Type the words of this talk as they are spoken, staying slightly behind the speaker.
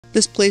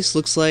This place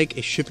looks like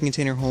a shipping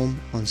container home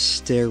on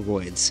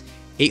steroids.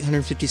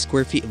 850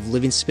 square feet of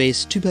living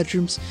space, 2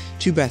 bedrooms,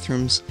 2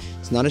 bathrooms.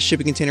 It's not a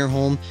shipping container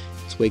home,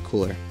 it's way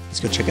cooler. Let's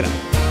go check it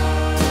out.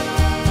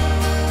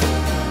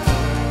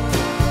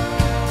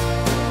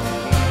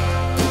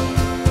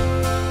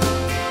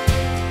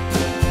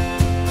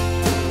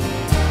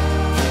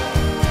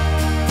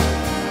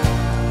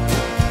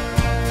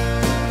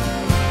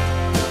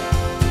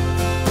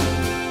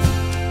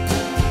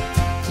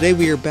 Today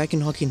we are back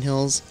in Hocking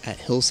Hills at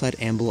Hillside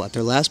Amble at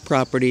their last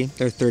property,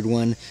 their third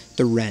one,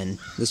 the Wren.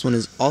 This one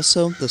is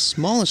also the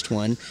smallest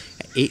one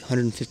at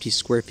 850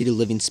 square feet of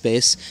living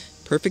space.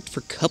 Perfect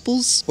for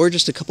couples or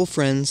just a couple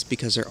friends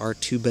because there are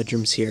 2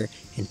 bedrooms here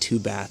and 2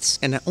 baths.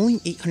 And at only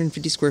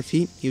 850 square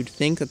feet, you'd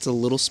think that's a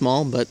little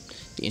small, but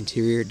the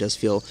interior does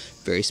feel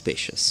very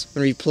spacious.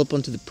 When we pull up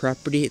onto the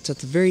property, it's at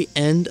the very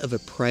end of a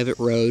private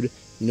road.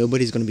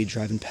 Nobody's going to be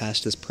driving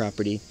past this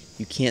property.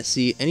 You can't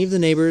see any of the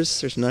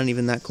neighbors, there's none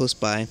even that close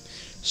by.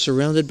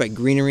 Surrounded by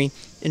greenery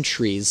and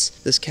trees,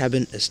 this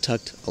cabin is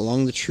tucked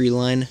along the tree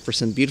line for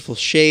some beautiful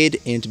shade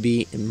and to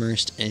be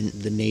immersed in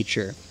the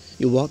nature.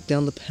 You walk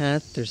down the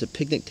path, there's a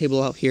picnic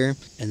table out here,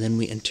 and then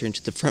we enter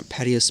into the front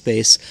patio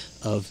space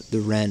of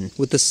the Wren.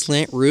 With the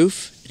slant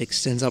roof, it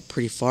extends out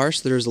pretty far,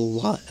 so there's a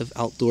lot of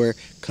outdoor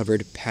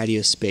covered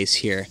patio space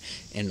here,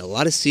 and a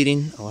lot of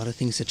seating, a lot of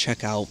things to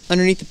check out.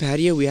 Underneath the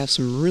patio, we have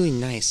some really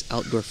nice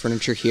outdoor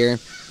furniture here.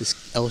 This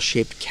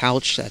L-shaped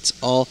couch that's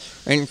all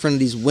right in front of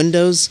these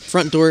windows.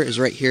 Front door is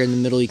right here in the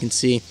middle, you can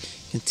see.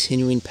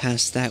 Continuing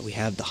past that, we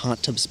have the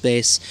hot tub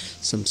space,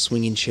 some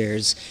swinging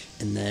chairs,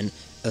 and then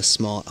a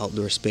small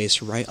outdoor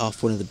space right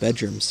off one of the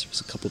bedrooms.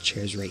 There's a couple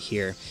chairs right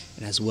here,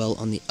 and as well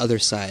on the other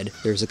side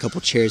there's a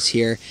couple chairs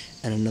here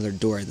and another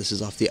door. This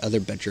is off the other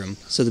bedroom.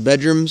 So the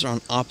bedrooms are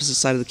on opposite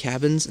side of the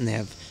cabins, and they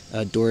have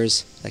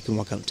doors that can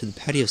walk out into the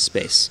patio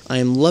space. I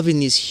am loving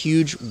these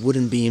huge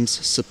wooden beams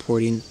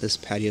supporting this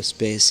patio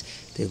space.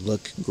 They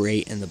look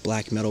great, and the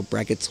black metal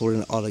brackets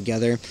holding it all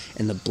together,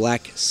 and the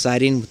black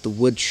siding with the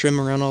wood trim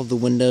around all of the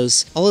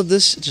windows. All of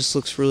this just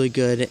looks really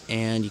good,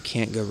 and you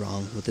can't go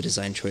wrong with the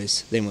design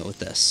choice. They went with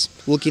this.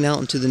 Looking out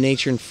into the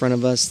nature in front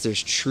of us,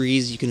 there's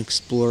trees you can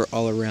explore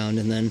all around,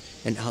 and then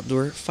an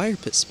outdoor fire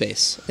pit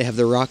space. They have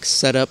the rocks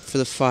set up for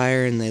the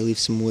fire, and they leave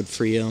some wood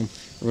for you.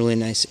 A really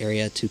nice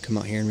area to come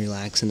out here and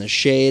relax in the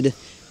shade.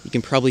 You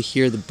can probably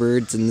hear the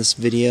birds in this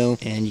video,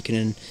 and you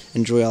can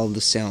enjoy all of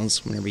the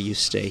sounds whenever you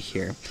stay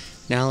here.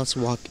 Now let's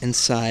walk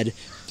inside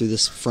through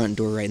this front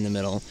door right in the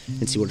middle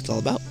and see what it's all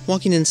about.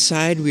 Walking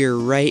inside, we are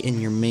right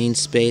in your main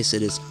space.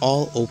 It is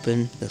all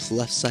open. This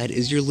left side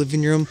is your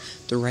living room.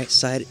 The right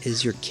side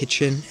is your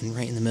kitchen, and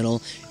right in the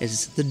middle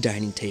is the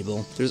dining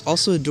table. There's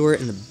also a door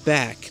in the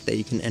back that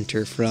you can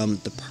enter from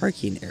the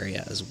parking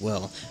area as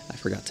well. I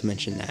forgot to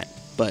mention that.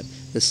 But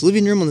this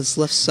living room on this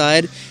left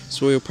side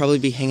is where you'll probably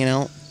be hanging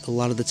out a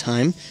lot of the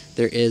time.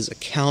 There is a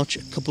couch,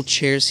 a couple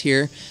chairs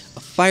here, a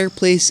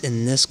fireplace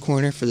in this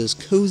corner for those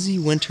cozy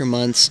winter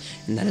months,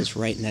 and that is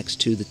right next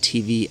to the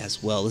TV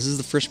as well. This is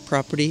the first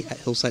property at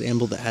Hillside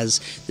Amble that has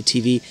the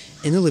TV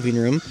in the living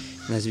room,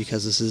 and that's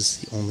because this is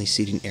the only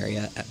seating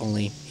area at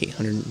only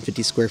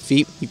 850 square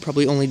feet. You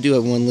probably only do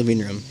have one living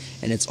room,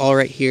 and it's all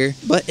right here,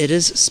 but it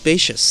is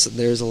spacious.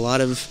 There's a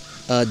lot of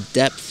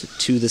depth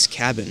to this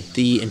cabin.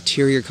 The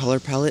interior color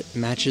palette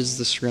matches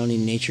the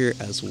surrounding nature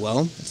as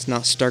well. It's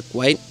not stark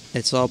white.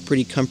 It's all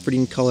pretty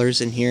comforting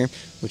colors in here,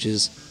 which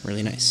is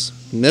really nice.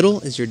 Middle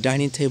is your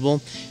dining table.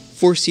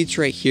 4 seats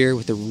right here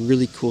with a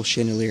really cool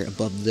chandelier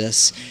above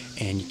this,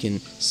 and you can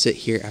sit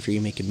here after you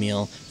make a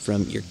meal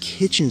from your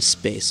kitchen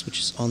space, which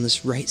is on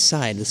this right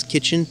side. This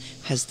kitchen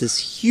has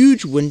this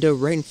huge window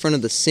right in front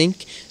of the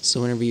sink,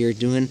 so whenever you're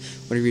doing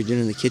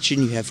in the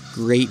kitchen, you have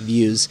great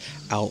views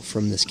out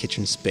from this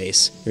kitchen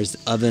space. There's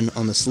the oven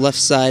on this left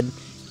side,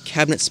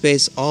 cabinet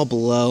space all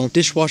below,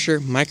 dishwasher,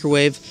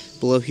 microwave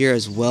below here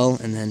as well,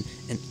 and then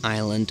an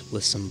island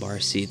with some bar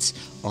seats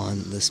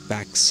on this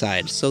back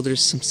side. So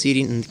there's some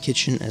seating in the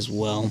kitchen as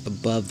well.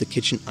 Above the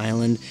kitchen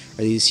island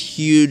are these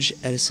huge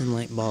Edison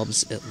light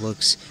bulbs. It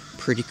looks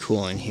pretty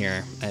cool in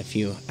here, if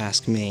you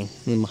ask me.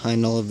 And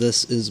behind all of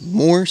this is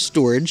more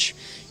storage.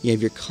 You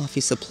have your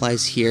coffee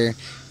supplies here,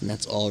 and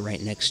that's all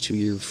right next to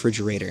your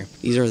refrigerator.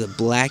 These are the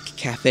black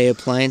cafe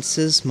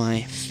appliances,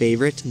 my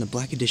favorite, and the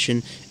black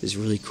edition is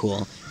really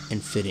cool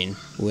and fitting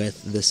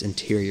with this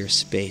interior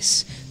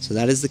space. So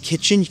that is the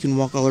kitchen. You can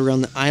walk all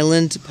around the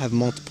island, have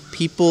multiple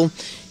people.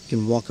 You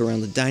can walk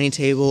around the dining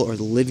table or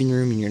the living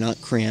room and you're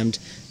not crammed.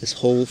 This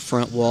whole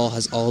front wall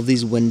has all of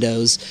these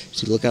windows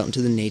to look out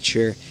into the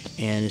nature,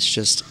 and it's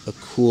just a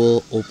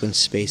cool open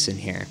space in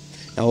here.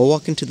 Now we'll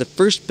walk into the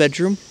first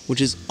bedroom,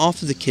 which is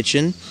off of the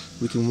kitchen.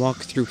 We can walk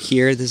through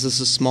here. This is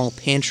a small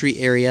pantry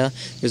area.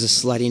 There's a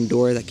sliding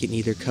door that can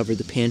either cover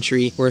the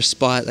pantry or a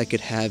spot that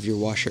could have your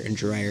washer and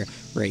dryer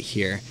right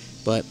here.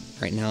 but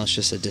right now it's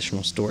just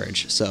additional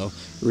storage. So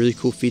really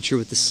cool feature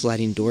with the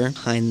sliding door.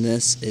 Behind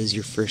this is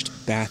your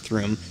first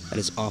bathroom that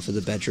is off of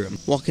the bedroom.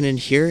 Walking in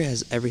here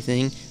has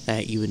everything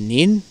that you would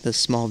need. The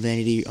small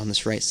vanity on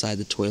this right side,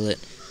 the toilet,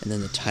 and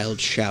then the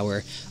tiled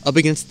shower. Up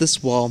against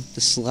this wall,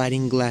 the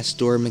sliding glass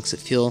door makes it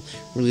feel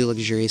really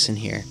luxurious in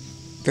here.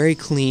 Very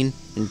clean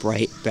and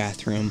bright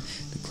bathroom.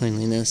 The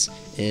cleanliness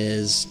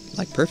is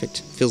like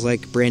perfect. Feels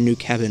like brand new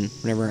cabin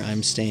whenever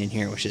I'm staying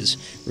here, which is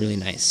really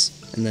nice.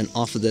 And then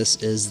off of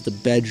this is the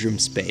bedroom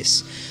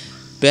space.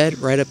 Bed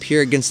right up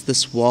here against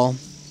this wall.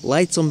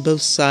 Lights on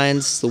both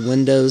sides. The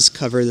windows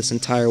cover this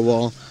entire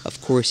wall. Of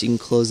course, you can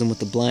close them with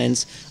the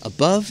blinds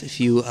above if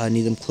you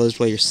need them closed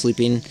while you're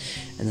sleeping.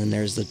 And then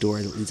there's the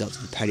door that leads out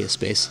to the patio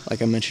space,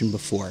 like I mentioned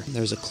before.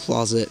 There's a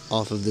closet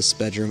off of this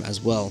bedroom as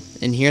well.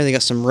 In here, they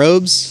got some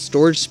robes,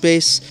 storage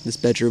space. This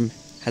bedroom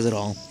has it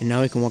all. And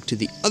now we can walk to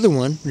the other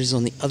one, which is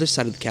on the other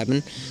side of the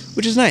cabin,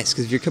 which is nice,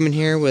 because if you're coming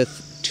here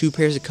with 2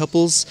 pairs of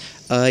couples,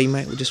 you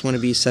might just want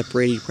to be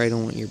separated. You probably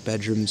don't want your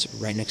bedrooms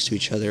right next to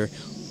each other,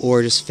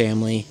 or just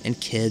family and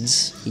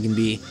kids. You can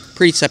be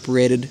pretty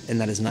separated,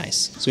 and that is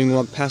nice. So we can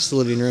walk past the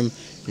living room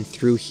and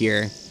through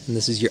here, and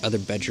this is your other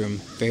bedroom.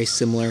 Very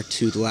similar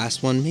to the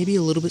last one, maybe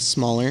a little bit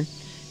smaller.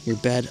 Your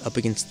bed up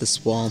against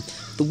this wall,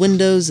 the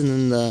windows, and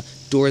then the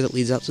door that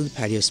leads out to the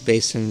patio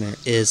space, and there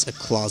is a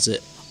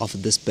closet off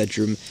of this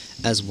bedroom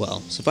as well.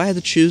 So if I had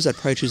to choose, I'd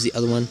probably choose the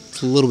other one.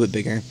 It's a little bit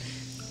bigger.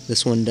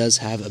 This one does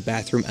have a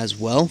bathroom as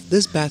well.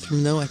 This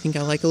bathroom, though, I think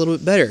I like a little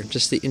bit better.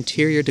 Just the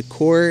interior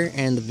decor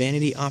and the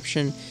vanity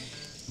option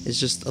is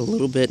just a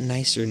little bit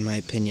nicer in my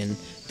opinion.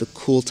 The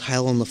cool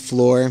tile on the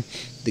floor,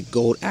 the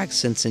gold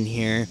accents in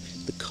here,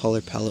 the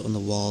color palette on the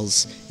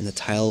walls, and the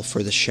tile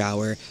for the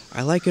shower.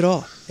 I like it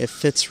all. It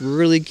fits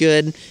really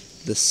good.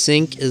 The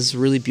sink is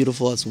really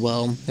beautiful as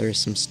well. There's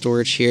some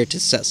storage here to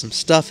set some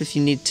stuff if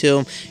you need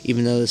to,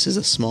 even though this is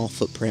a small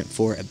footprint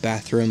for a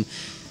bathroom.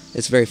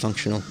 It's very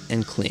functional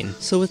and clean.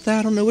 So with that,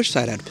 I don't know which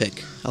side I'd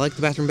pick. I like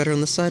the bathroom better on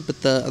this side,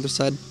 but the other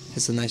side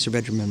has the nicer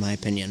bedroom in my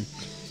opinion.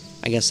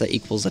 I guess that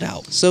equals it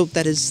out. So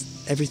that is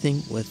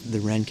everything with the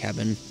Wren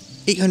cabin.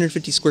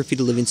 850 square feet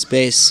of living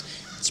space.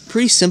 It's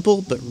pretty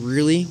simple, but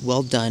really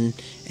well done,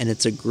 and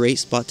it's a great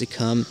spot to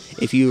come.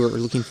 If you are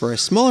looking for a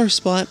smaller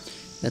spot,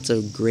 that's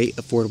a great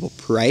affordable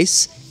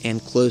price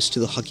and close to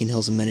the Hocking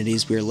Hills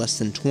amenities. We are less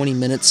than 20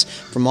 minutes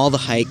from all the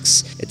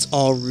hikes. It's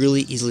all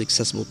really easily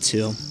accessible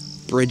too.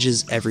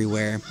 Bridges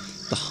everywhere.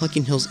 The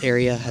Hocking Hills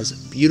area has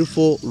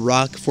beautiful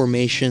rock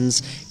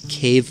formations,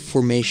 cave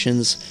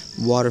formations,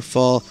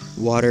 waterfall,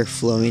 water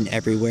flowing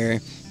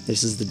everywhere.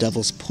 This is the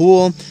Devil's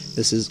Pool.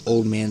 This is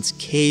Old Man's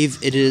Cave.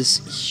 It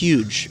is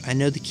huge. I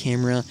know the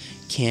camera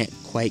can't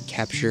quite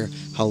capture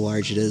how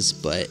large it is,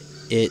 but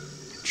it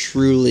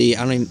truly,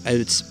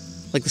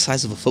 it's like the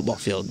size of a football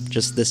field,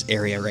 just this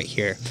area right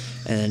here.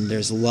 And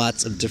there's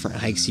lots of different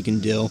hikes you can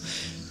do.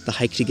 The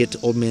hike to get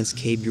to Old Man's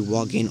Cave, you're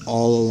walking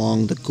all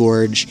along the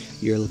gorge.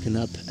 You're looking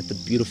up at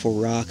the beautiful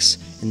rocks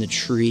and the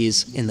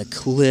trees and the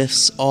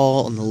cliffs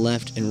all on the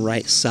left and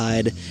right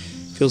side.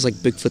 Feels like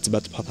Bigfoot's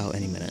about to pop out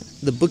any minute.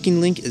 The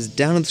booking link is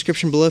down in the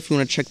description below if you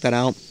want to check that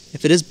out.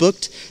 If it is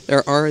booked,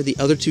 there are the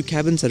other 2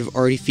 cabins that have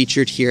already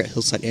featured here at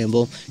Hillside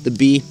Amble, the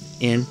Bee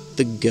and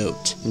the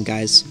Goat. And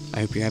guys,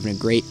 I hope you're having a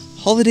great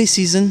holiday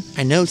season.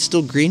 I know it's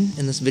still green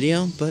in this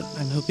video, but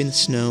I'm hoping the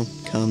snow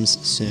comes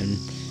soon.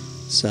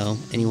 So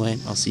anyway,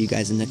 I'll see you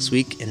guys in next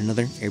week in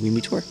another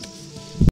Airbnb tour.